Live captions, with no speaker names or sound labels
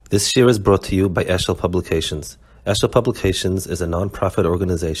This year is brought to you by Eshel Publications. Eshel Publications is a non-profit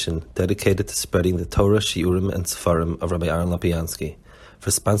organization dedicated to spreading the Torah, Shiurim, and Sefarim of Rabbi Aaron Lapiansky. For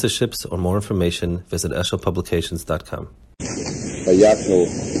sponsorships or more information, visit eshelpublications.com. Vayakel,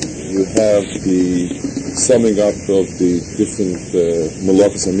 you have the summing up of the different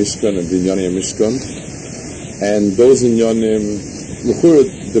Malachas HaMishkan and the Inyanim HaMishkan, and those Inyanim,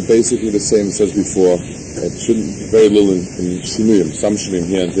 they're basically the same as before. It shouldn't very little in Shinuyim, some Shinuyim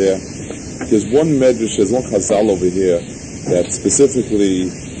here and there. There's one Medrash, there's one Chazal over here that specifically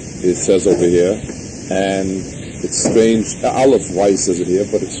it says over here, and it's strange. Aleph, why says it here,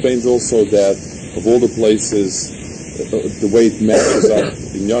 but it's strange also that of all the places, the way it matches up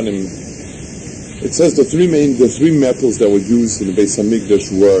in Yonim, it says the three metals that were used in the Beis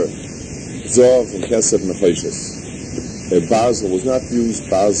Hamikdash were Zav and Kesef and Nichoshes. Basil was not used.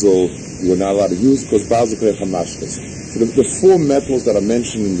 Basil you were not allowed to use because Basil could have Hamashkas. So the four metals that are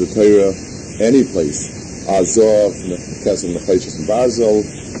mentioned in the Torah, any place, are Zav, Kesef, Nichoshes, and Basil.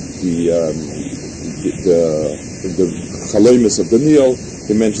 The Chaloimus of Daniel,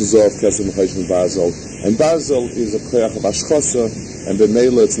 he mentions Zav, Kesef, Nichoshes, and Basil. And Basil is a koyach of Ashchosa, and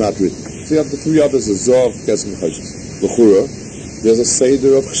B'meila it's not written. So you have the three others, Zav, Kesef, and Nichoshes. L'chura, there's a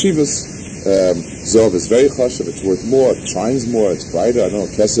seder of Chshivas. Zav is very chashav, it's worth more, it shines more, it's brighter. I know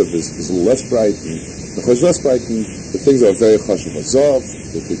Kesef is a little less bright, and Nichoshes less bright, and the things are very chashav. Zav,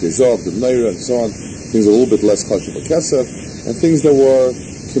 the Zav, the Meira, and so on, things are a little bit less chashav of Kesef, and things that were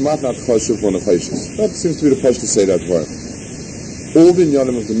kimat not chashav for Nichoshes. That seems to be the push to say that word. All the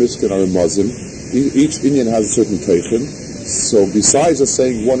inyanim of the Mishkan are in Mazim. Each inyan has a certain teichin. So besides just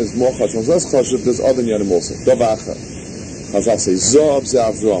saying one is more chashav, one is less chashav, there's other inyanim also. Davacha. Chazal say, Zav ze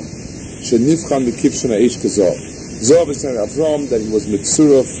Avram. Shenifchan mikivshin ha'esh kezav. Zav is saying Avram that he was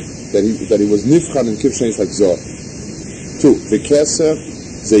mitzuraf, that he was nifchan in kivshin is like Zav. 2. V'keser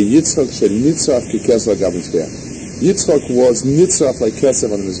ze Yitzchak shenitzraf ki keser agav mizbeach. Yitzchak was nitzraf like keser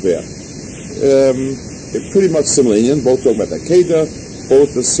on the mizbeach. Pretty much similar inyan, both talking about Akedah,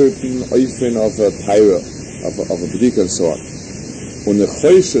 both a certain oifin of a pyra, of a bedika and so on. Und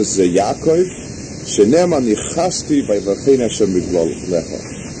Nichoshes ze Yaakov, shenema nichashti by v'chein Hashem miglolecha.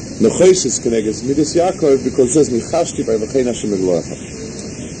 Nichoshes connects midis Yaakov because it says nichashti by v'chein Hashem miglolecha.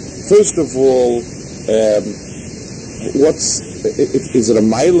 First of all, is it a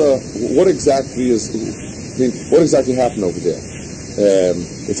maila? What exactly happened over there?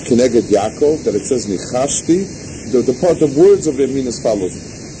 It's connected Yaakov, that it says nichashti. The words of them mean as follows.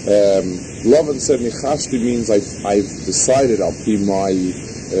 Lavan said nichashti means I've decided I'll be my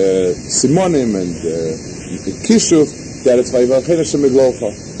simonim and kishuv that it's by v'chein Hashem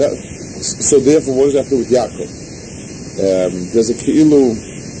miglolecha. So therefore, what does that do with Yaakov? There's a keilu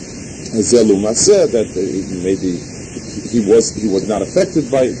zelu maseh that maybe he was not affected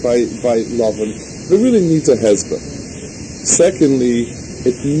by Lavan. But really needs a hezbollah. Secondly,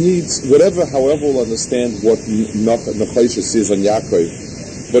 it needs, however we'll understand what Nichoshes is on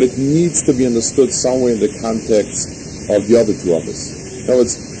Yaakov, but it needs to be understood somewhere in the context of the other two others. In other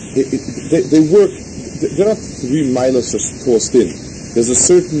words, they work, they're not three miles tossed in. There's a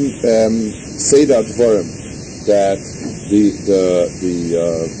certain Seder Dvarim that the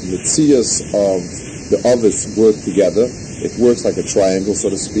Metzias of the others work together. It works like a triangle, so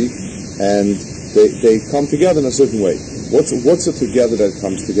to speak, and they come together in a certain way. What's it together that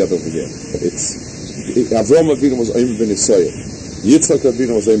comes together over here? It's Avraham Avinu was Oim ben Yisrael. Yitzchak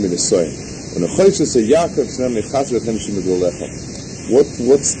Avinu was Oim ben Yisrael. When the Nichoshes say Yaakov, it's not Nichasher Hashem Shemiglolecha.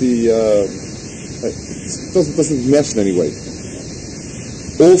 What's the? It doesn't mesh in any way.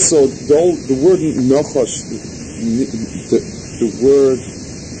 Also, the word Nichosh, the word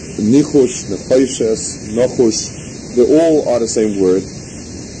Nichosh, Nichoshes, Nichosh, they all are the same word.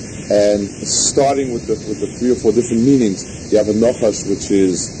 And starting with the 3 or 4 different meanings, you have a Nichosh, which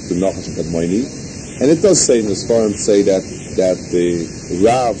is the Nichosh of Kadmoini, and it does say in the Sfarim that the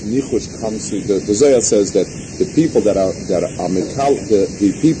Rav Nichosh comes to the Zohar says that the people that are Mikal,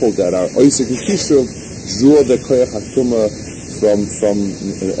 the people that are Oisik and Kishuv draw the Koyach HaTumah from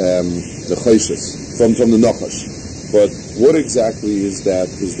the Choshes, from the Nichosh. But what exactly is that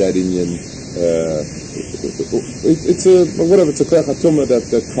Inyan? It's a koyach hatumah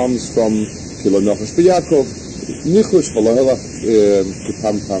that comes from Kilo Nichosh B'Yaakov, Nichosh V'Lohela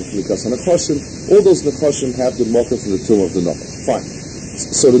Kipam Pam Nikas HaNechoshim. All those Nechoshim have the mocha from the tomb of the Nichosh. Fine.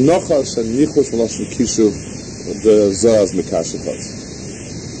 So the Nichosh and Nichosh V'Loshem Kishuv, the Zohar's Mikasha does.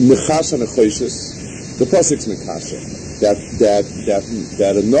 Nichash HaNechoshes, the Pasuk's Mikasha. That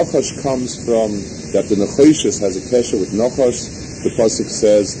a Nichosh comes from, that the Nichoshes has a kesher with Nichosh. The Pasuk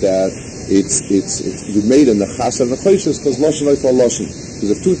says that it's you made a Nechash and Nichoshes because Lashon Leifal Lashon.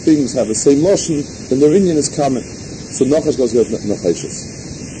 Because if two things have the same lashon, then their inyan is common. So Nichoshes goes with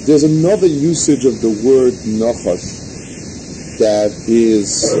Nichoshes. There's another usage of the word Nichoshes that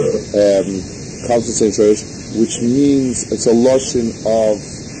is comes to Saint Church, which means it's a lashon of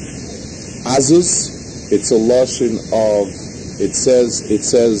azus. It's a lashon of it says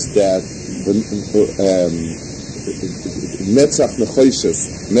that metzach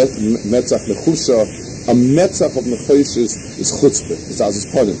Nichoshes, metzach Nichusha. A metzach of Nichoshes is chutzpah. It's azus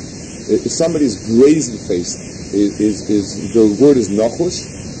panim. If somebody's brazen faced, is the word is nachush,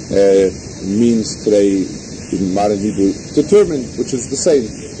 means today in modern Hebrew determined, which is the same.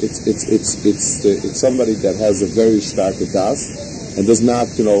 It's somebody that has a very stark das and does not,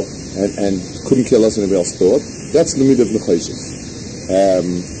 and couldn't kill us anybody else thought. That's the midah of Nichoshes.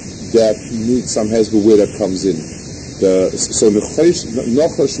 That needs some hezbollah where that comes in. So Nichosh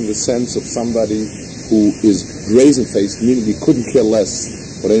in the sense of somebody who is brazen faced, meaning he couldn't care less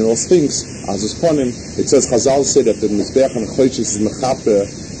what anyone else thinks. Azus Ponim, it says Chazal say that the Mizbeach and Nichoshes is mechaper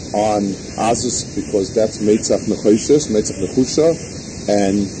on Azus because that's Meitzach Nichoshes, Meitzach Nechusha,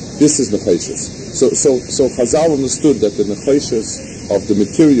 and this is Nichoshes. So Chazal understood that the Nichoshes of the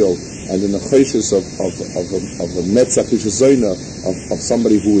material and the Nichoshes of a Metzach Yishazona of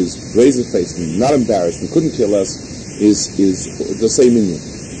somebody who is brazen faced and not embarrassed and couldn't care less is the same inyan.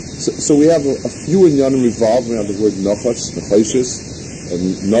 So we have a few inyanim revolving around the word Nichoshes,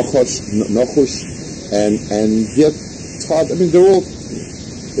 and Nichosh, and yet it's hard. I mean, they're all.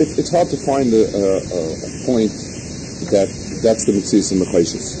 It's hard to find a point that's the mitzvah in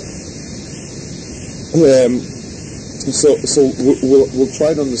Nichoshes. So we'll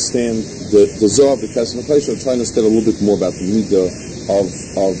try to understand the Zohar of the Kesef Nichoshes. We'll try to understand a little bit more about the midah of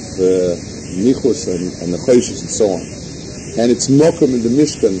Nichos and Nichoshes and so on. And it's mokum in the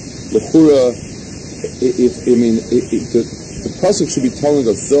Mishkan. L'chura, the pasuk should be telling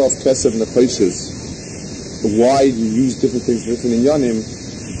us Zohar of Kesef Nichoshes. Why you use different things, different inyanim.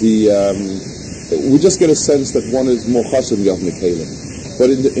 We just get a sense that one is more chashuv than the other Mekalim.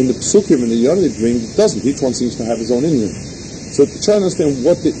 But in the psukim, in the inyanim they bring, it doesn't. Each one seems to have his own inyan. So try to understand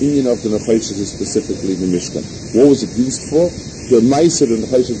what the inyan of the Nichoshes is specifically in the Mishkan. What was it used for? The Ma'aser of the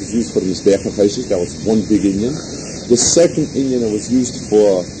Nichoshes was used for the Mizbeach Nichoshes. That was one big inyan. The second inyan it was used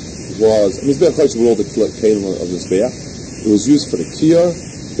for was Mizbeach Nichoshes were all the Kalim of the Mizbeach. It was used for the Kiyah.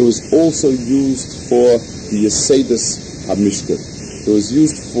 It was also used for the Yesedus HaMishkan. It was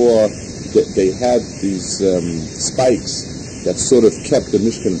used for, they had these spikes that sort of kept the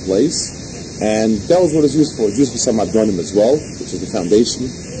Mishkan in place, and that was what it was used for. It was used for some Adonim as well, which is the foundation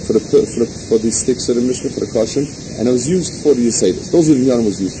for these sticks of the Mishkan, for the Kosher, and it was used for the Yesedus. Those are the Yanim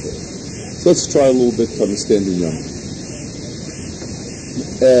was used for. So let's try a little bit to understand the Yanim.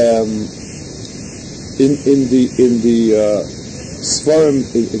 In the Svarim,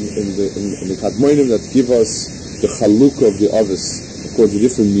 in the Kadmonim that give us the Chalukah of the Ovis according to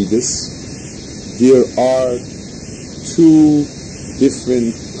different midas, there are two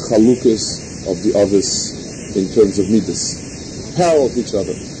different Chalukas of the Ovis in terms of midas, parallel to each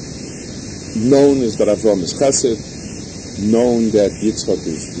other. Known is that Avram is Chesed, known that Yitzchak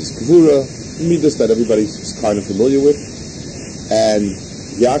is Gvura, midas that everybody is kind of familiar with, and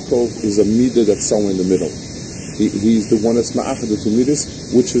Yaakov is a midah that's somewhere in the middle. He's the one that's ma'achad the two midas,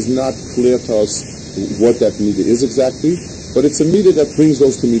 which is not clear to us what that midah is exactly, but it's a midah that brings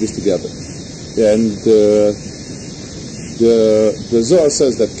those two midas together. And the Zohar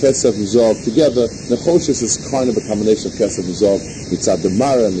says that Kesef and Zohar together, Nichoshes is kind of a combination of Kesef and Zohar, mitzad the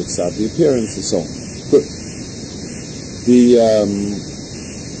Mara, mitzad the appearance, and so on. But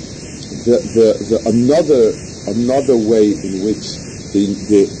another way in which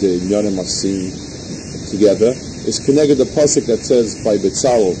the Nyanim are seen together is connected the pasuk that says by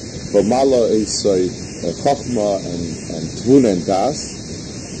Betzalel, V'mala is Chochma and Tvuna and Das.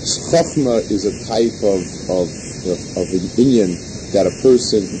 Chochma is a type of an inyan that a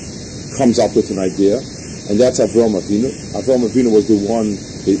person comes up with an idea, and that's Avram Avinu. Avram Avinu was the one,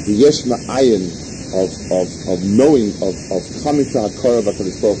 the yesh ma'ayin of knowing, of coming to Hakara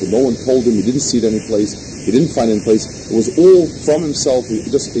V'Kadosh Baruch Hu. No one told him, he didn't see it any place, he didn't find it any place. It was all from himself.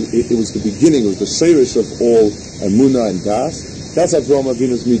 It was the beginning, it was the shirish of all Emunah and Das. That's Avram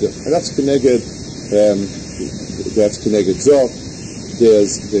Avinu's midah, and that's Keneged Zoh.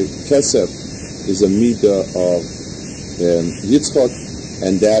 There's the Kesef is a midah of Yitzchak,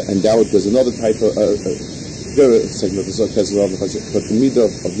 and there's another type of very segment of Kesef, but the midah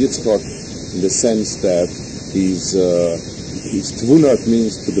of Yitzchak in the sense that he's Tvuna, it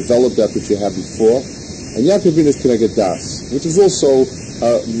means to develop that which you had before, and Yaakov is Keneged Das, which is also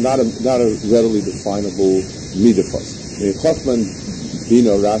not a readily definable midah for us. Chochman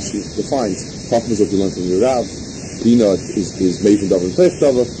Bina, Rashi defines, Chachma is what you learn from your Rav, Bina is made from Davar and Teich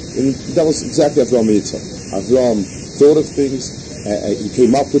Davar, and that was exactly Avram and Yitzchak. Avram thought of things, he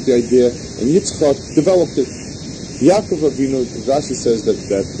came up with the idea, and Yitzchak developed it. Yaakov Avinu, Rashi says that in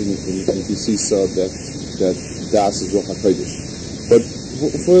Kisisa that Das is Ruach HaKodesh. But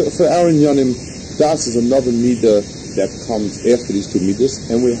for our Inyanim, Das is another midah that comes after these two midas,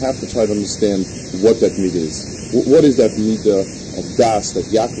 and we have to try to understand what that midah is. What is that midah of Das that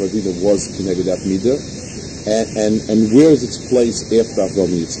Yaakov Avinu was connected that midah, and where is its place after Avram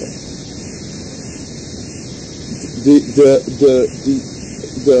Yitzchak?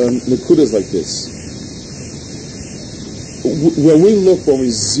 The Nekuda is like this. When we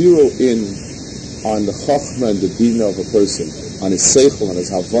zero in on the Chachma and the Bina of a person, on his Seichel, on his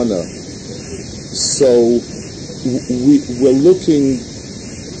Havana, so we're looking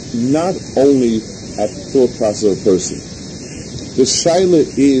not only at the thought process of a person. The Shaila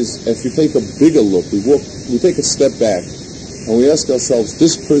is, if you take a bigger look, we take a step back, and we ask ourselves,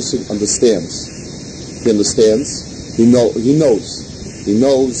 this person understands. He understands. He knows.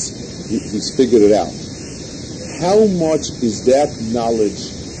 He's figured it out. How much is that knowledge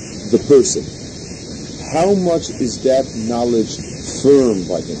the person? How much is that knowledge firm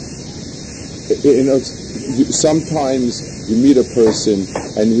by him? Sometimes you meet a person,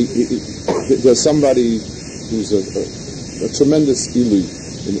 and there's somebody who's a tremendous ilu.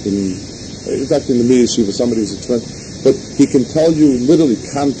 In fact, in the media yeshiva, somebody who's a tremendous, but he can tell you literally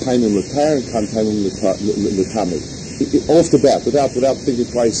kan taimim l'tar and kan taimim l'tamid. Off the bat, without thinking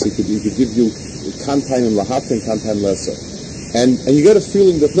twice, he could give you kan taimim l'hat and kan taimim l'esa. And you get a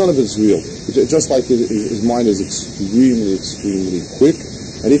feeling that none of it is real. Just like his mind is extremely quick,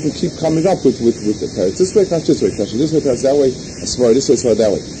 and he can keep coming up with the parrots. This way, not this way, question. This way, that's that way. I swear, this way, swear that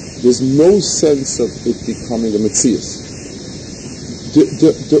way. There's no sense of it becoming a metzius.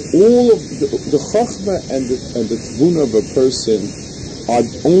 All of the chachma and the tvuna of a person are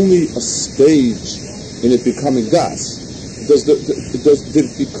only a stage in it becoming das. Did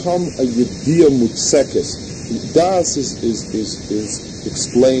it become a yediyah mutsekes? Das is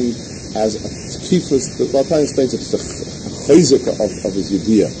explained as a kifas. The Baal explains it's the chayzika of his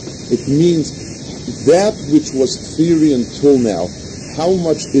yediyah. It means that which was theory until now. How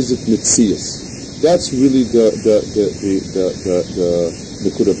much is it mitzias? That's really the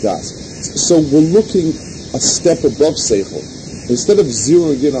Nikud of Das. So we're looking a step above seichel. Instead of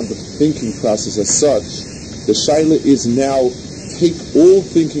zeroing in on the thinking process as such, the shaila is now take all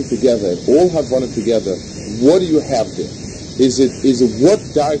thinking together and all havana together. What do you have there? Is it what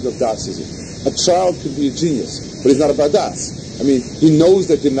diagram of Das is it? A child could be a genius, but he's not about Das. I mean, he knows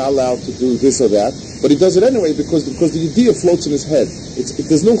that you're not allowed to do this or that, but he does it anyway because the idea floats in his head.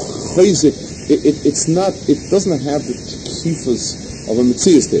 There's no chayzik. It doesn't have the kifas of a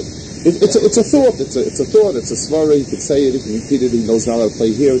metzias there. It's a thought. It's a thought. It's a svara. He could say it. He can repeat it. He knows not how to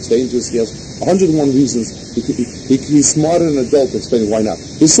play here. It's dangerous. He has 101 reasons. He's smarter than an adult explaining why not.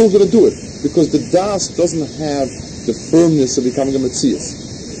 He's still going to do it because the das doesn't have the firmness of becoming a metzias.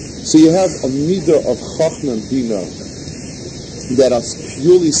 So you have a midah of chachma and bina that are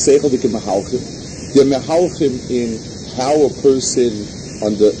purely seichel v'ke mehalchim. They're mehalchim in how a person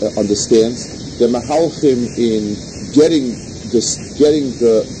understands. They're mehalchim in getting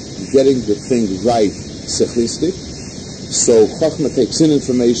the thing right sechlistic. So chachma takes in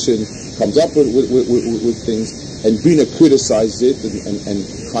information, comes up with things, and bina criticizes it and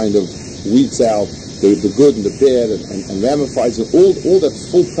kind of weeds out the good and the bad and ramifies it. All that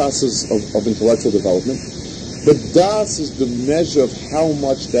full process of intellectual development. But das is the measure of how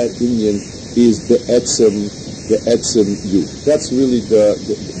much that Indian is the etzem you. That's really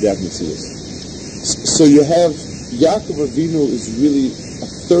the atmosphere. So you have Yaakov Avinu is really a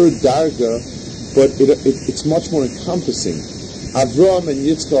third darga, but it's much more encompassing. Avram and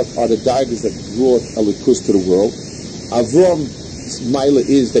Yitzchak are the dargas that brought Elikus to the world. Avram's maila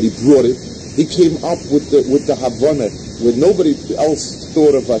is that he brought it. He came up with the Havana where nobody else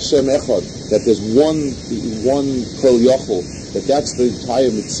thought of Hashem Echad, that there's one Kol Yochel, that's the entire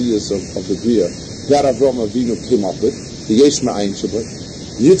Metzias of the Bria. That Avram Avinu came up with, the Yesh Ma'ayin Shabbat.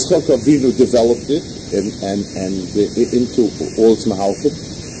 Yitzchak Avinu developed it and into all its Mahalchim.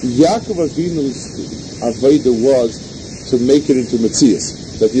 Yaakov Avinu's Aveda was to make it into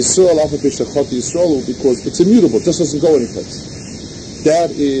Metzias. That Yisrael Alpha B'Shachot Yisrael, because it's immutable, it just doesn't go anyplace.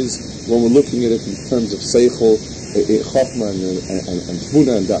 That is when we're looking at it in terms of Seichel, Chachma and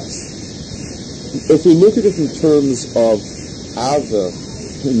Tvuna and Das. If we look at it in terms of Ava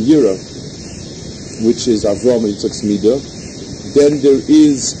and Yira, which is Avram and Yitzchak's Midah, then there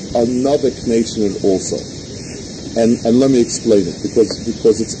is another connection in it also. And let me explain it, because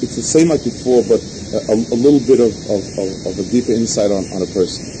it's the same like before, but a little bit of a deeper insight on a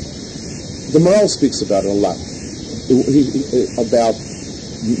person. The Maral speaks about it a lot, about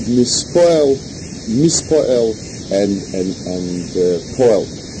mispoel, and poel.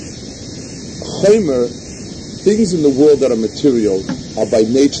 Chaimer, things in the world that are material are by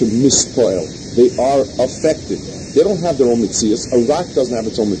nature mispoel. They are affected. They don't have their own metzias. A rock doesn't have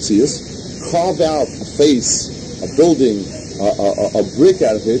its own metzias. Carve out a face, a building, a brick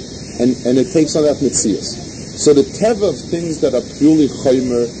out of it, and it takes on that metzias. So the teva of things that are purely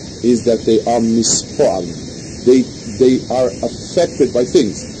chaimer is that they are mispoel. They are affected by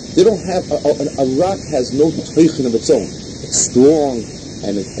things. They don't have a rock has no teichin of its own. It's strong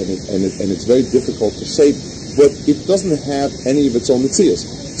and it's very difficult to shape, but it doesn't have any of its own metzias.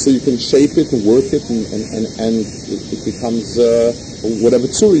 So you can shape it and work it, and it becomes whatever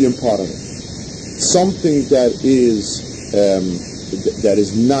tzura you impart on it. Something that is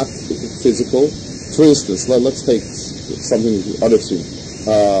not physical. For instance, let's take something others do.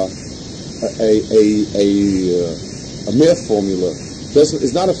 A math formula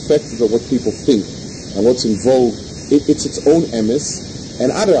is not affected by what people think and what's in vogue. It's its own emes,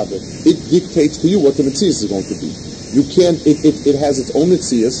 and out of it dictates to you what the metzias is going to be. You can't. It has its own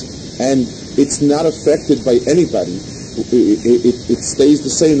metzias, and it's not affected by anybody. It stays the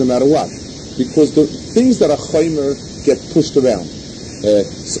same no matter what, because the things that are chaimer get pushed around.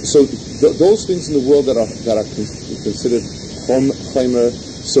 Those things in the world that are considered chaimer,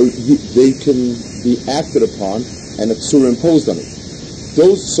 so they can be acted upon and a tzura imposed on it.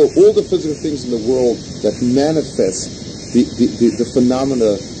 So all the physical things in the world that manifest the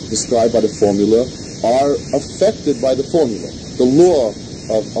phenomena described by the formula are affected by the formula. The law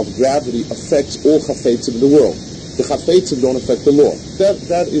of gravity affects all chafetzim in the world. The chafetzim don't affect the law.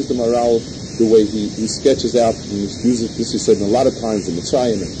 That is the Maral, the way he sketches out, and he uses this, he said, a lot of times in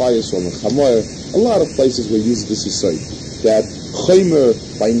Mitzrayim and Fayesol and Chamoyer, a lot of places where he uses this, he said, that chaimer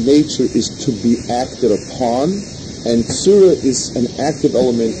by nature is to be acted upon, and tzura is an active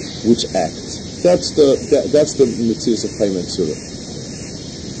element which acts. That's the mitzvahs of chaimer and tzura.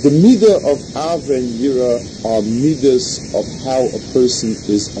 The midah of Av and Yira are midahs of how a person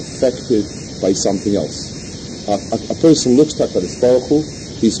is affected by something else. A person looks to HaKadosh Baruch Hu,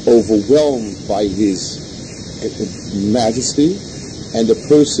 he's overwhelmed by his majesty, and the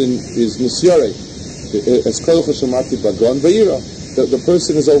person is nisyareh. The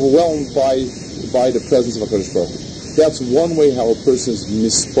person is overwhelmed by the presence of HaKadosh Baruch Hu. That's one way how a person is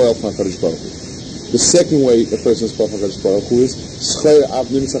mispoiled from HaKadosh Baruch Hu. The second way a person is spoiled from HaKadosh Baruch Hu is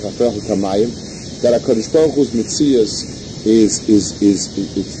that HaKadosh Baruch Hu's mitzias is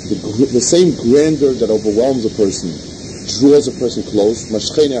the same grandeur that overwhelms a person, draws a person close. The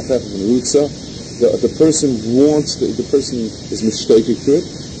person wants, the person is mistaken to it.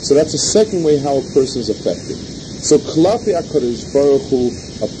 So that's the second way how a person is affected. So Klapi HaKadosh Baruch Hu,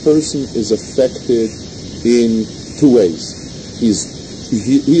 a person is affected in two ways. He is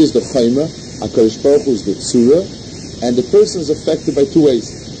the chaimer, HaKadosh Baruch Hu is the tzura, and the person is affected by two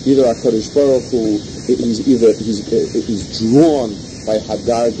ways. Either HaKadosh Baruch Hu he's drawn by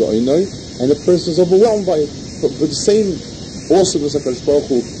Hadar Go'inoi, and the person is overwhelmed by it. But the same awesomeness HaKadosh Baruch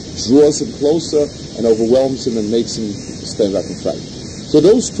Hu draws him closer and overwhelms him and makes him stand back and fight. So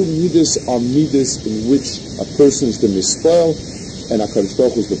those two midas are midas in which a person is the mispoel, and HaKadosh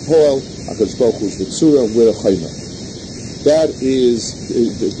Baruch Hu is the poel, HaKadosh Baruch Hu is the tzura, and we're the chaimer. That is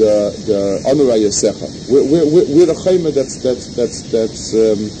the Anurai Yasecha. We're the chaimer that's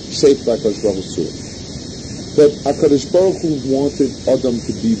shaped by HaKadosh Baruch Hu's tzura. But HaKadosh Baruch Hu wanted Adam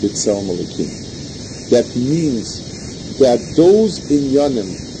to be B'Tselem Elokim. That means that those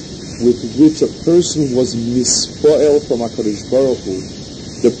inyanim with which a person was mispoel from HaKadosh Baruch Hu,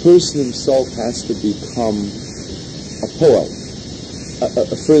 the person himself has to become a poel.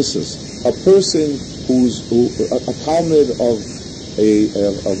 For instance, a person who's a talmid of a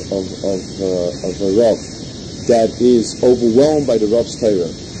Rav that is overwhelmed by the Rav's Torah,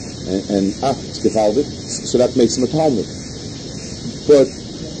 and it's gewaldig, so that makes him a talmid. But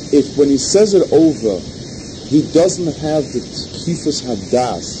if when he says it over, he doesn't have the kifas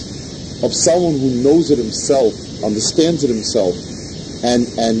hadas of someone who knows it himself, understands it himself, and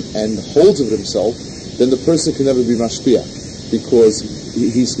holds of it himself, then the person can never be mashpia, because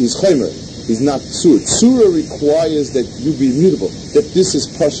he's chaimer. He's not tzura. Tzura requires that you be immutable. That this is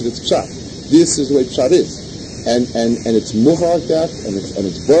pashut, it's pshat. This is the way pshat is, and it's muha like that, and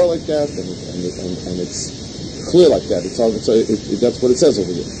it's bar like that, and it's clear like that. That's what it says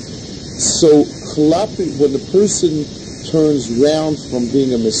over here. So when the person turns round from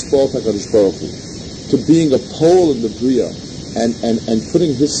being a mispal HaKadosh Baruch Hu to being a pole in the Bria and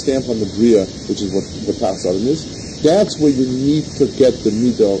putting his stamp on the Bria, which is what Tachas Adam is, that's where you need to get the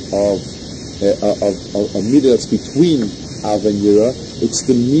midah of a midah that's between Av and Yira. It's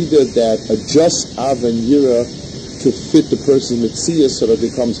the midah that adjusts Av and Yira to fit the person's mitzias so that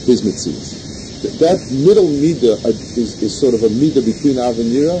it becomes his mitzias. That middle midah is sort of a midah between Av and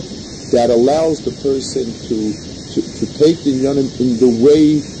Yira that allows the person to take the inyanim in the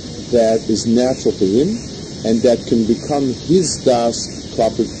way that is natural to him and that can become his das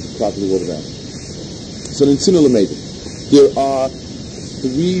properly word around. So in Tzina Lameda, there are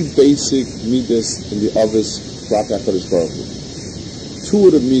three basic midas in the Avos Klap HaKadosh Baruch Hu. Two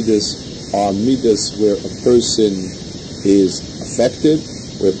of the midas are midas where a person is affected,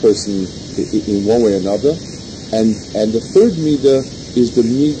 where a person in one way or another, and the third midah is the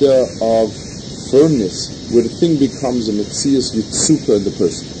midah of firmness, where the thing becomes a metzias yitzuka in the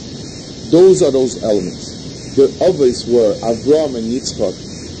person. Those are those elements. The others were Avram and Yitzchak.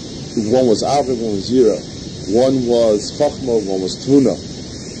 One was Avram, one was Yira. One was Chachma, one was Tvuna.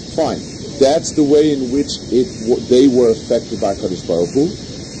 Fine. That's the way in which they were affected by Kadosh Baruch Hu.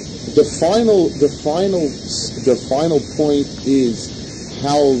 The final point is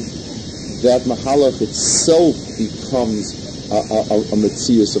how that Mahalach itself becomes a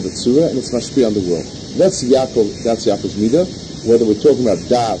metzias of a tzura, and it's mashpia on the world. That's Yaakov's midah. Whether we're talking about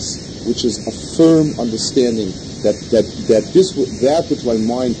das, which is a firm understanding that which my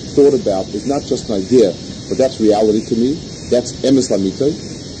mind thought about is not just an idea, but that's reality to me. That's emes lamitay,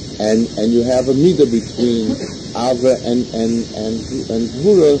 and you have a midah between ava and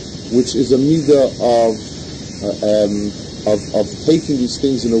gvura, which is a midah of taking these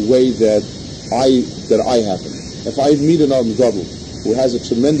things in a way that I have them. If I meet an Adam Gadol who has a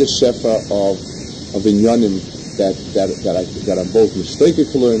tremendous shefa of inyanim that I'm both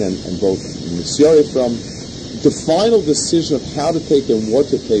mishtake to learn and both misyari from, the final decision of how to take and what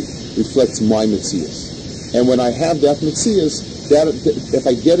to take reflects my mitzias. And when I have that mitzias, that if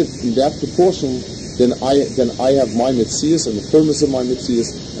I get it in that proportion, then I have my mitzias and the firmness of my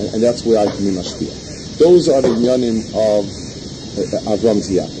mitzias, and that's where I can be mashpia. Those are the inyanim of Avram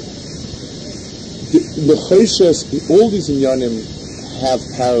Yaakov. The Nichoshes, all these inyanim have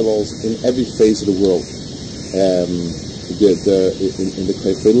parallels in every phase of the world. In the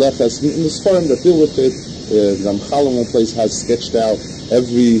Kefei Leches, in the Sfarim that deal with it, the Ramchal in one place has sketched out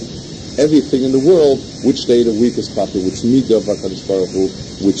everything in the world, which day of the week is proper, which midah of HaKadosh Baruch Hu,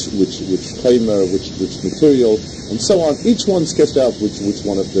 which chaimer, which material, and so on. Each one sketched out which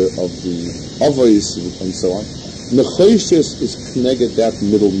one of the avos and so on. Nichoshes is connected that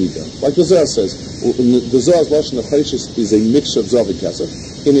middle midah. Like the Zohar says, the Zohar's Lashon Nichoshes is a mixture of Zav and Kesef,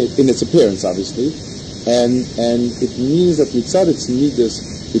 in its appearance, obviously, and it means that mitzad its midas,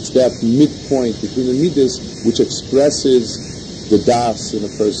 it's that midpoint between the midas which expresses the das in a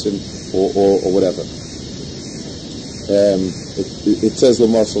person or whatever. It says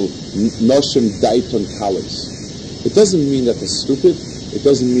Lamarshal, Noshim Daiton Kalis. It doesn't mean that they're stupid. It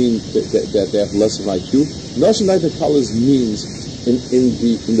doesn't mean that they have less of IQ. Noshim Daiton Kalis means in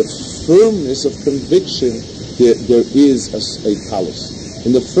the firmness of conviction there is a kalis.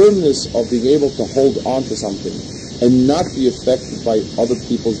 In the firmness of being able to hold on to something and not be affected by other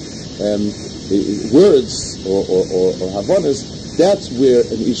people's words or havanas, that's where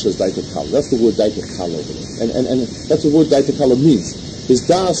an isha is daita kala. That's the word daita kala over there. And that's what the word daita kala means. His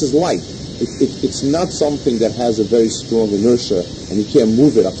das is light. It's not something that has a very strong inertia and you can't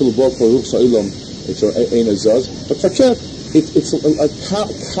move it. But it's a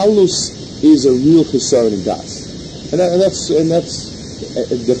kalus is a real concern in das. And that's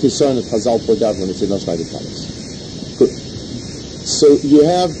the concern that Chazal pointed out when it's in Noshnaida Kalas. Good. So you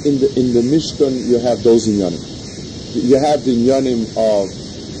have in the Mishkan, you have those inyanim. You have the inyanim of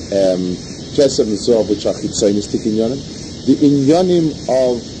Kesef and Zohar, which are chitzonistic inyanim. The inyanim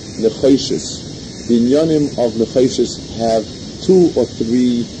of Nichoshes. The inyanim of Nichoshes have 2 or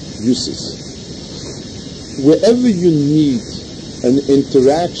 3 uses. Wherever you need an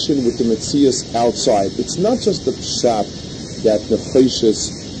interaction with the Metzias outside, it's not just the pshat that the Nichoshes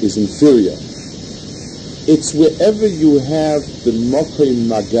is inferior. It's wherever you have the Mokai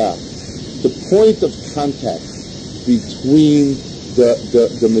Maga, the point of contact between the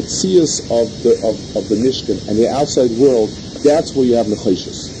Metzias of the Mishkan and the outside world, that's where you have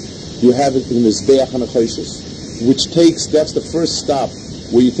Nichoshes. You have it in Mizbeach HaNichoshes, which that's the first stop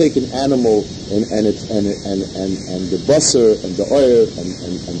where you take an animal and the basar and the oil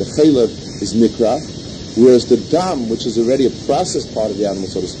and the chaylev is mikra, whereas the dam, which is already a processed part of the animal,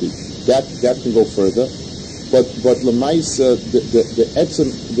 so to speak, that can go further. but lemaisa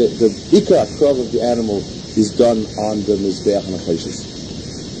the ikar krav of the animal is done on the mizbeach Nichoshes.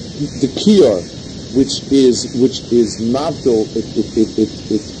 The kiyar, which is mabdil,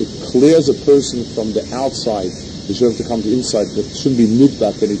 it clears a person from the outside. They shouldn't have to come to the inside. There shouldn't be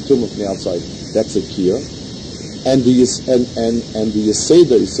nidbak, any tumor from the outside. That's a kiyar. And the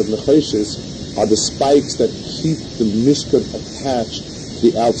Yeseders of Nichoshes are the spikes that keep the Mishkan attached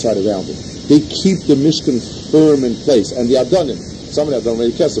to the outside around it. They keep the Mishkan firm in place. And the Adonim, some of the Adonim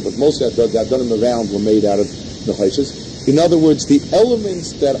made Kesef, but most of the Adonim around were made out of Nichoshes. In other words, the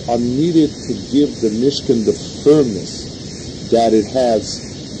elements that are needed to give the Mishkan the firmness that it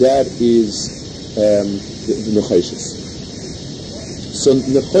has, that is the Nichoshes. So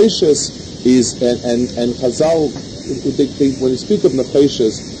Nichoshes is, and Chazal, when they speak of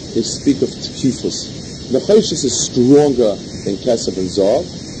Nichoshes, they speak of Tkifus. Nichoshes is stronger than Kesef and Zav.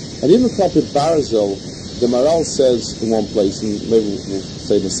 And even Kapit Barzel, the Maral says in one place, and maybe we'll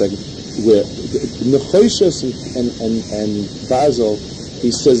say in a second, where Nichoshes and Barzel,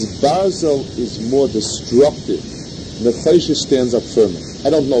 he says Barzel is more destructive. Nichoshes stands up firmer. I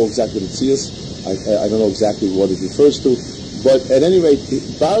don't know exactly the tzias. I don't know exactly what it refers to. But at any rate,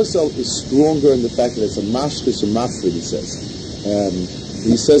 Barzel is stronger in the fact that it's a mashkis or mafrid, he says.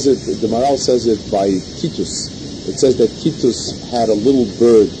 He says it, the Maral says it by Titus. It says that Titus had a little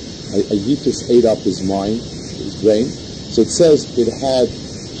bird, a Yitus ate up his mind, his brain. So it says it had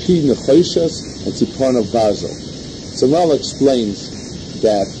Chi Nichoshes and Tziporna Barzel. So Maral explains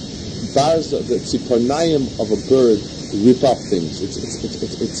that Barzel, the Tzipornayim of a bird rip up things. It's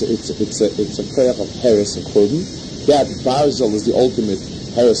a koyach of Heres and Churban. That Barzel is the ultimate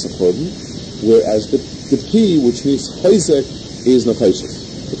Heres and Churban, whereas the P, which means Chayzek, is Nichoshes,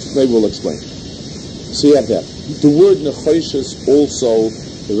 which maybe we'll explain. So you have that. The word Nichoshes also,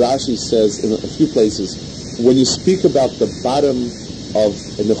 Rashi says in a few places, when you speak about the bottom of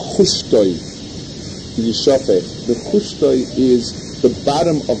a Nechushtoi, the Chushtoi is the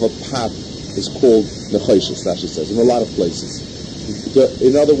bottom of a pot is called Nichoshes, Rashi says, in a lot of places.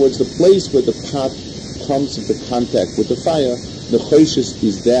 In other words, the place where the pot comes into contact with the fire, Nichoshes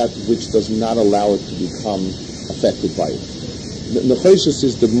is that which does not allow it to become affected by it. Nichoshes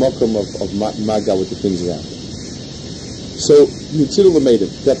is the makom of maga with the things around it. So Yitzidul made it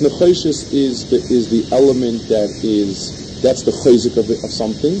that Nichoshes is the element that's the chayzik of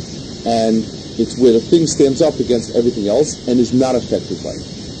something, and it's where the thing stands up against everything else and is not affected by it.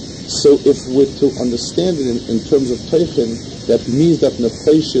 So if we're to understand it in terms of Teichen, that means that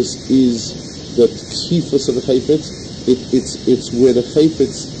Nichoshes is the kifus of the chayfetz. It's where the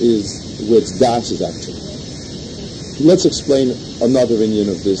chayfetz is, where its das is actually. Let's explain another inyan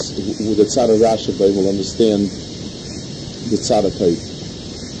of this. With the Tzara Rashi, will understand the Tzara Toiv.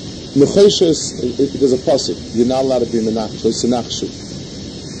 Nichoshes, there's a pasuk. You're not allowed to be menach, loisenachshu.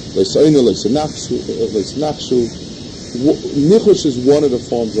 Nichosh is one of the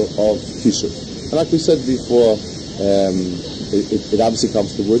forms of kishur. And like we said before, it obviously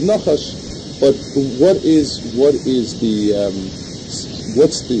comes to the word nachash. But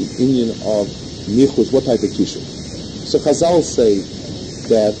what's the inyan of nichosh? What type of kishur? So Chazal say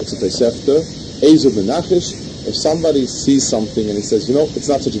that it's a Tosefta, Ezu Benachish, if somebody sees something and he says, it's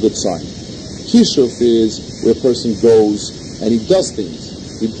not such a good sign. Kishuf is where a person goes and he does things.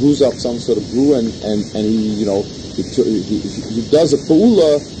 He brews up some sort of brew and he does a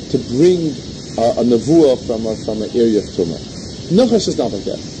pa'ula to bring a nevuah from an area of tumah. Nichosh is not like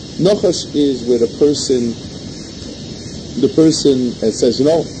that. Nichosh is where the person says,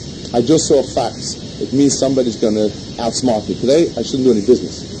 I just saw facts. It means somebody's going to outsmart me. Today, I shouldn't do any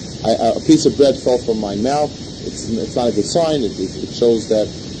business. A piece of bread fell from my mouth. It's not a good sign. It shows that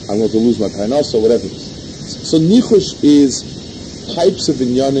I'm going to lose my parnas or whatever it is. So nichush is types of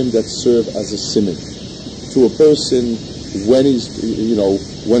inyanim that serve as a siman to a person when he's,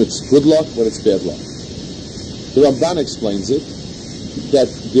 when it's good luck, when it's bad luck. The Ramban explains it, that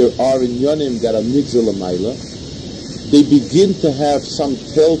there are inyanim that are nigzal amayla. They begin to have some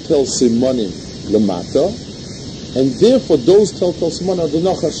telltale simanim lamata, and therefore those telltale simanim are the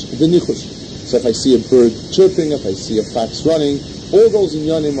nichush. So if I see a bird chirping, if I see a fox running, all those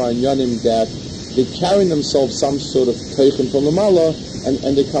inyanim are inyanim that they carry in themselves some sort of teichen from the mala,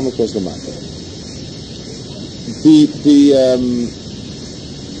 and they come across the mata. The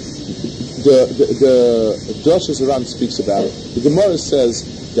Nichoshes Aram speaks about it. The Gemara says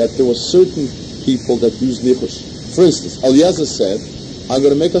that there were certain people that used nichush. For instance, Eliezer said, I'm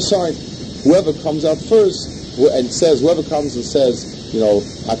going to make a sign. Whoever comes out first and says, whoever comes and says,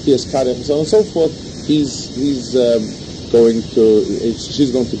 Hatiyas Kadech and so on and so forth, she's going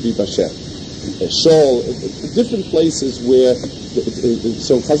to be Bashem. Shol, different places where.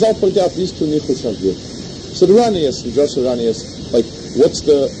 So Chazal point out these two nichos are good. So the Ranias, the Joshua Ranias, like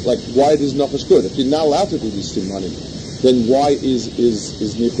why is Nichosh good? If you're not allowed to do these simanim, then why is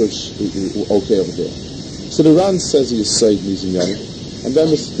Nichosh okay over there? So the Ran says he is Said Nizim, and then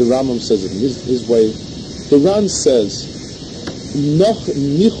the Rambam says it in his way. The Ran says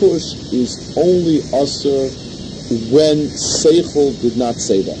Nichosh is only Asur when Seichel did not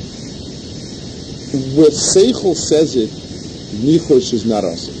say that. Where Seichel says it, Nichosh is not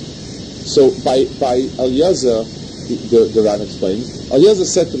Asur. So by Eliezer, the Ran explains, Eliezer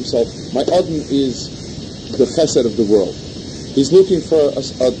said to himself, my Adon is the chesed of the world. He's looking for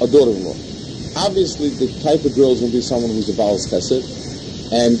a daughter-in-law. Obviously, the type of girl is going to be someone who's a Baal's chesed,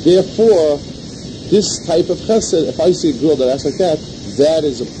 and therefore, this type of chesed, if I see a girl that acts like that, that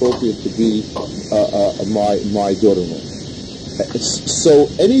is appropriate to be my daughter-in-law. So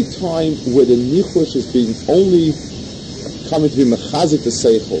any time where the nichush is being only coming to be mechazik the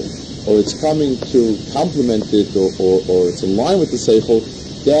seichel, or it's coming to complement it, or it's in line with the seichel,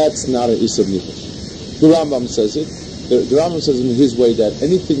 that's not an isur nichush. The Rambam says it. The Rambam says in his way that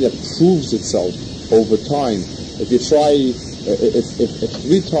anything that proves itself over time, if you try, if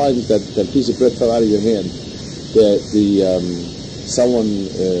 3 times that piece of bread fell out of your hand,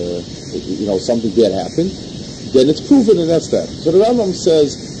 something bad happened, then it's proven, and that's that. So the Rambam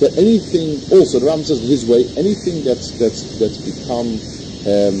says that anything, also the Rambam says in his way, anything that's become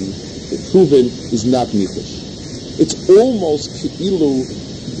proven is not nichush. It's almost ki'ilu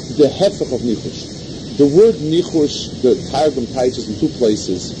the hefech of nichush. The word nichush, the Targum teaches in 2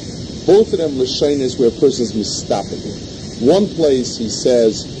 places. Both of them l'shonos where a person is mistaken. One place he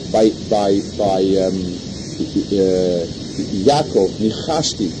says by Yaakov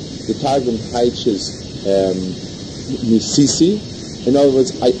Nichashti, the Targum teaches Nisisi. In other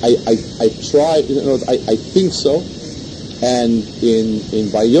words, I try. In other words, I think so. And in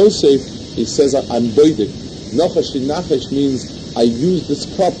by Yosef, he says I'm boidik. Nachash means I use this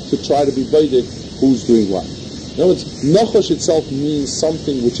cup to try to be boidik. Who's doing what? In other words, Nichosh itself means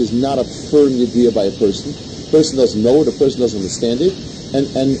something which is not a firm idea by a person. The person doesn't know it, the person doesn't understand it,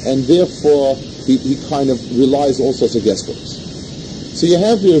 and therefore he kind of relies on all sorts of guessworks. So you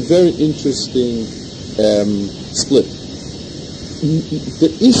have here a very interesting split.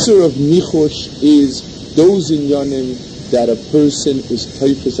 The issue of Nichosh is those inyanim that a person is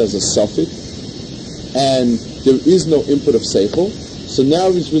typhus as a suffix, and there is no input of seichel. So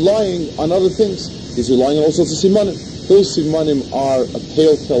now he's relying on other things. He's relying on all sorts of simanim. Those simanim are a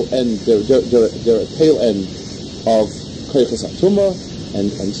tail end. They're a tail end of koiches atuma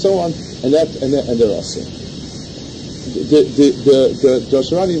and so on, and they're also. The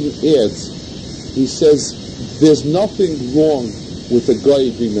Joshua adds. He says there's nothing wrong with a guy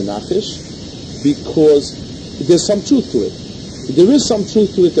being menachish because there's some truth to it. There is some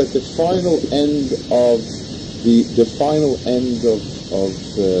truth to it that the final end of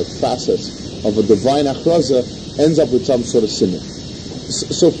the process of a divine achraza ends up with some sort of simon.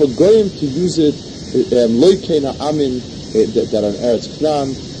 So for goyim to use it, loikein ha'amim that are in Eretz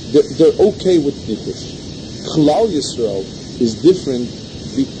Canaan, they're okay with nichush. Klal Yisrael is different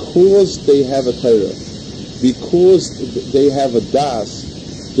because they have a Torah, because they have a das.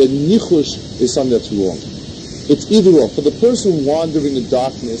 The nichush is something that's wrong. It's either or. For the person wandering in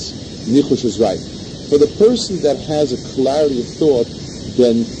darkness, nichush is right. For the person that has a clarity of thought,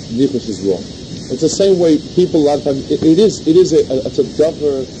 then nichush is wrong. It's the same way people a lot of times. It's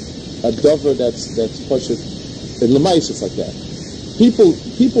a dover that's pushed in lemais. It's like that. People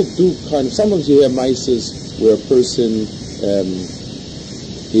do kind of. Sometimes you hear maises where a person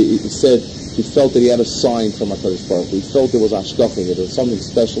he said he felt that he had a sign from HaKadosh Baruch Hu. He felt there was ashkafing, there was something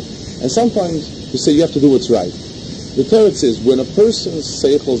special. And sometimes you say you have to do what's right. The Torah says when a person's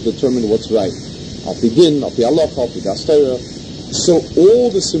seichel is determined what's right. Al pi din, al pi halacha, al pi das Torah. So all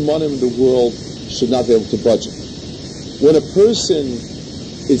the simanim in the world should not be able to budget. When a person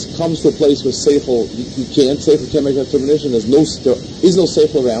comes to a place where seichel, seichel can't make that determination. There is no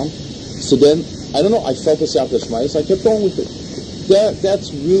seichel around. So then, I don't know. I felt this out this so I kept going with it.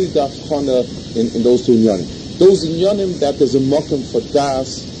 That's really the afchana in those two inyanim. Those inyanim that there's a makom for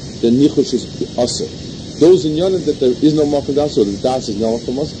das, the nichush is asur. Those inyanim that there is no makom das, or the das is no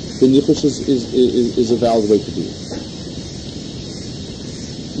makom us, the nichush is a valid way to do it.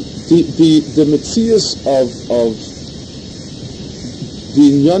 The metzias of the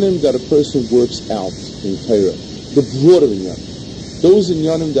inyanim that a person works out in Torah, the broader inyanim, those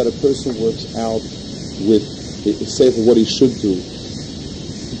inyanim that a person works out with, say for what he should do,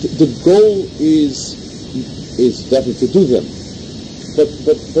 the goal is definitely to do them.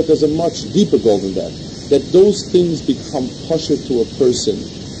 but there's a much deeper goal than that. That those things become pasha to a person.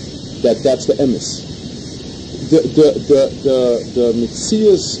 That's the emes. The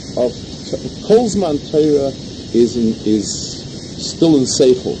mitzias of Kolzman Torah is still in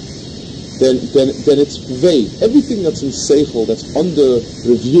seichel. Then it's vague. Everything that's in seichel, that's under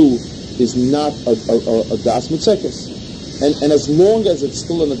review, is not a das mitzekes. And as long as it's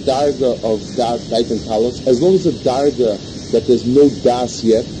still in a darga of dait and kalos, as long as the darga that there's no das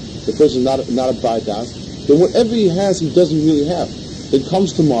yet, the person is not a bar das, then whatever he has, he doesn't really have. Then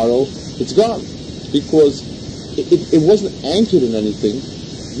comes tomorrow, it's gone. Because it wasn't anchored in anything.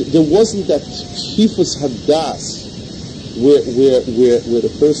 There wasn't that kifus hadas where the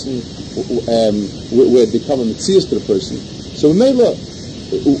person, where it become a mitzias to the person. So Mela,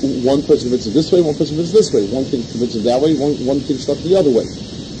 one person convinces this way, one person convinces this way, one thing convinces that way, one thing stuck the other way.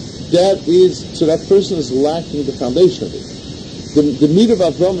 So that person is lacking the foundation of it. The meat of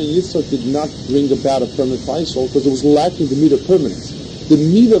Avram and Yitzchak did not bring about a permanent Klaisol because it was lacking the meat of permanence. The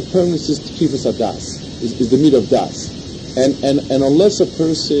meat of permanence is kifus hadas, is the meat of das, and unless a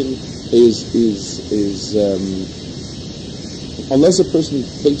person unless a person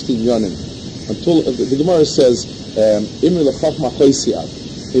takes the yonim, until the Gemara says, "Imri lechachma choisiat."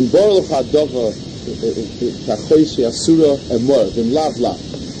 In Borel Chadova, Kachoisia Surah and more, then Lav Lav.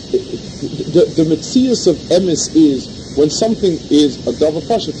 The Metzias of Emes is when something is a Dava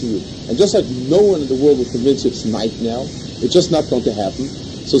Pasha to you. And just like no one in the world will convince you it's night now, it's just not going to happen.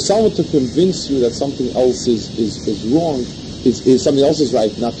 So someone to convince you that something else is wrong, is something else is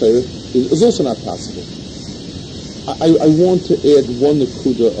right, not Torah, is also not possible. I want to add one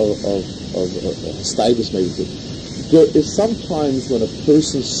nakuda of Steigus maybe. There is sometimes when a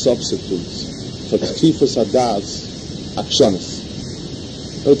person substitutes for tifus hadas akshanis.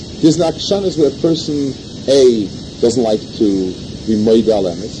 There's an akshanis where a person A doesn't like to be moed al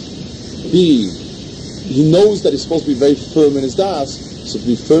emes. B, he knows that he's supposed to be very firm in his das. So to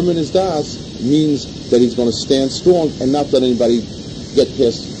be firm in his das means that he's going to stand strong and not let anybody get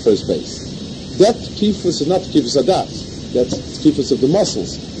past first base. That tifus is not tifus hadas. That's tifus of the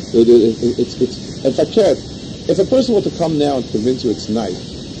muscles. It's in fact. If a person were to come now and convince you it's night,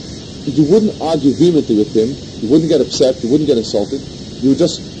 you wouldn't argue vehemently with him, you wouldn't get upset, you wouldn't get insulted, you would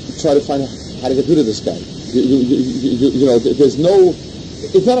just try to find how to get rid of this guy. You know, there's no,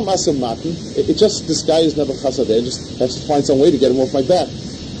 it's not a masa matin, it's just this guy is never chasadeh, and just has to find some way to get him off my back.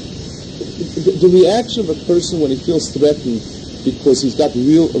 The reaction of a person when he feels threatened because he's got a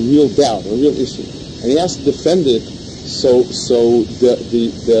real doubt, a real issue, and he has to defend it, so it's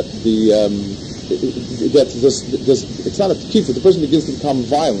not a kifah. The person begins to become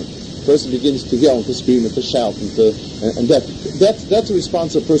violent. The person begins to yell and to scream and to shout and that's a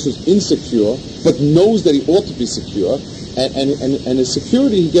response of a person who's insecure but knows that he ought to be secure, and his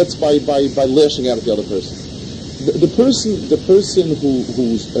security he gets by lashing out at the other person. The person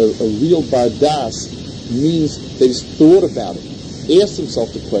who's a real bardas means that he's thought about it, asked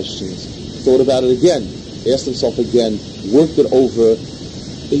himself the questions, thought about it again, asked himself again, worked it over.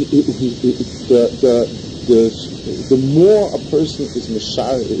 The more a person is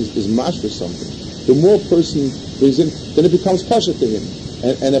mash for something, the more a person brings in, then it becomes pasha to him.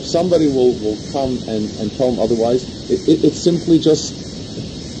 And if somebody will come and tell him otherwise, it's simply just,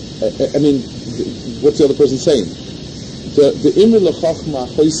 what's the other person saying? The imri lechachma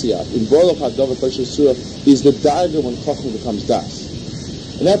choisiat in Borel Chadova Kosher Surah is the darga when chachma becomes das,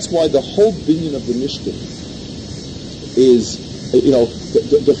 and that's why the whole binyan of the Mishkan is.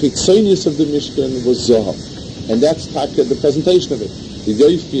 The chitzonius of the Mishkan was Zohar, and that's the presentation of it, the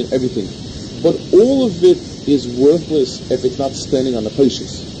yoifi and everything. But all of it is worthless if it's not standing on the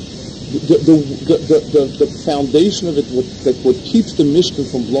Nichoshes. The foundation of it, what keeps the Mishkan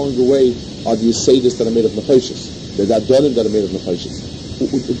from blowing away, are the Yesodis that are made of Nichoshes, the Dadonim that are made of Nichoshes.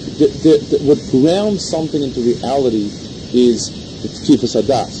 What grounds something into reality is the Tifus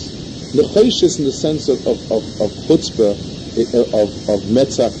Hadas. Nichoshes, in the sense of chutzpah, of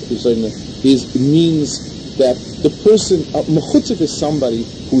metzach, means that the person, mechutzik is somebody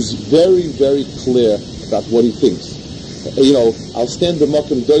who's very, very clear about what he thinks. I'll stand the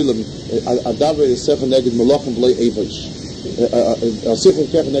makom doilim, adaver yisech neged melachim b'lei evosh. Sichon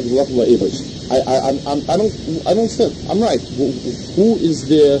kech neged melachim b'lei evosh. I don't think I'm right. Who is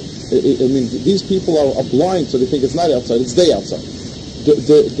there? These people are blind, so they think it's night outside, it's day outside.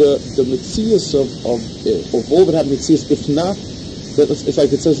 The mitzias of all that have mitzias, if not, it's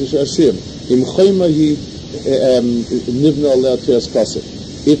like it says in Shashim, im chaymahi nivna aleh teres kaseh.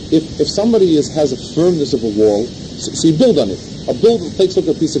 If somebody has a firmness of a wall, so you build on it. A builder takes a look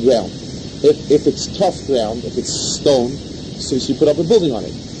at a piece of ground. If it's tough ground, if it's stone, So you put up a building on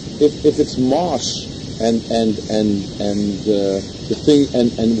it. If it's marsh and the thing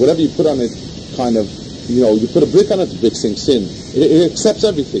and whatever you put on it, kind of, you put a brick on it, the brick sinks in. It accepts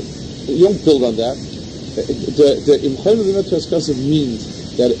everything. You don't build on that. The imchayim l'divrei means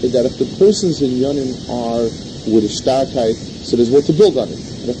that if the person's inyanim are with a starkheit, so there's what to build on it.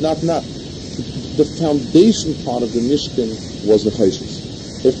 And if not. The foundation part of the Mishkan was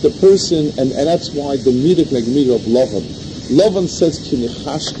Nichoshes. If the person, and that's why the midah of Lavan says ki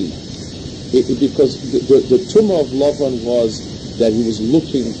nichashti, because the tumor of Lavan was that he was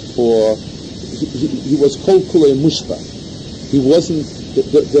looking for, he was kol kulei mushba. He wasn't the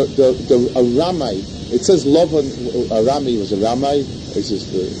Aramai. It says Lavan Arami was a Ramai. It says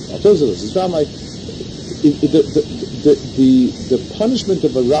is Ramai. The punishment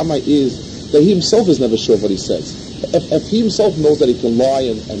of a Ramai is that he himself is never sure of what he says. If he himself knows that he can lie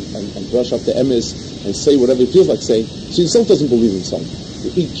and brush up the emes and say whatever he feels like saying, so he himself doesn't believe himself.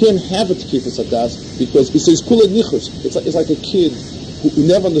 He can't have it to keep us at that because he says kula nichos. It's like a kid who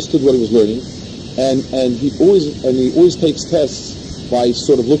never understood what he was learning, and he always takes tests by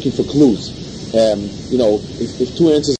sort of looking for clues. If two answers